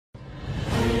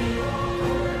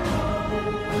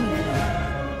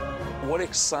what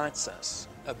excites us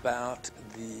about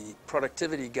the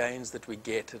productivity gains that we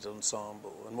get at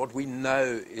Ensemble and what we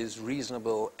know is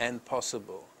reasonable and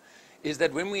possible is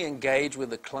that when we engage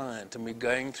with a client and we're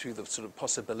going through the sort of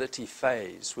possibility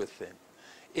phase with them,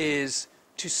 is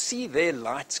to see their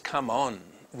lights come on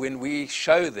when we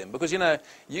show them. Because, you know,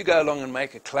 you go along and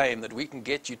make a claim that we can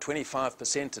get you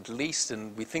 25% at least,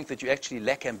 and we think that you actually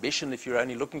lack ambition if you're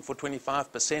only looking for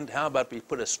 25%. How about we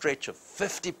put a stretch of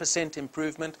 50%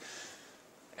 improvement?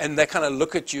 And they kind of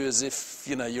look at you as if,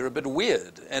 you know, you're a bit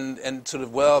weird. And sort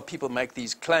of, well, people make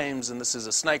these claims and this is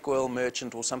a snake oil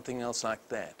merchant or something else like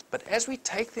that. But as we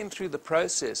take them through the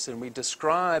process and we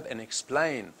describe and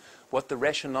explain what the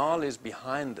rationale is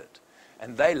behind it,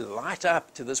 and they light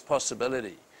up to this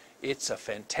possibility, it's a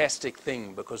fantastic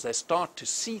thing because they start to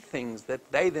see things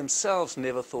that they themselves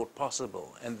never thought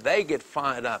possible. And they get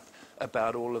fired up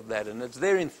about all of that. And it's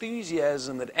their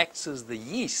enthusiasm that acts as the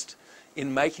yeast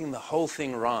in making the whole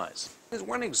thing rise. There's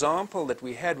one example that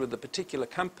we had with a particular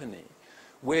company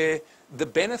where the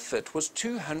benefit was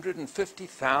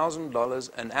 $250,000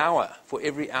 an hour for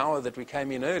every hour that we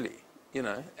came in early. You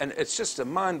know, and it's just a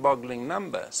mind-boggling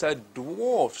number. So it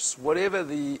dwarfs whatever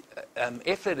the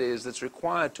effort is that's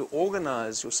required to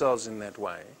organize yourselves in that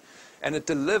way, and it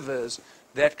delivers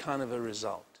that kind of a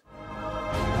result.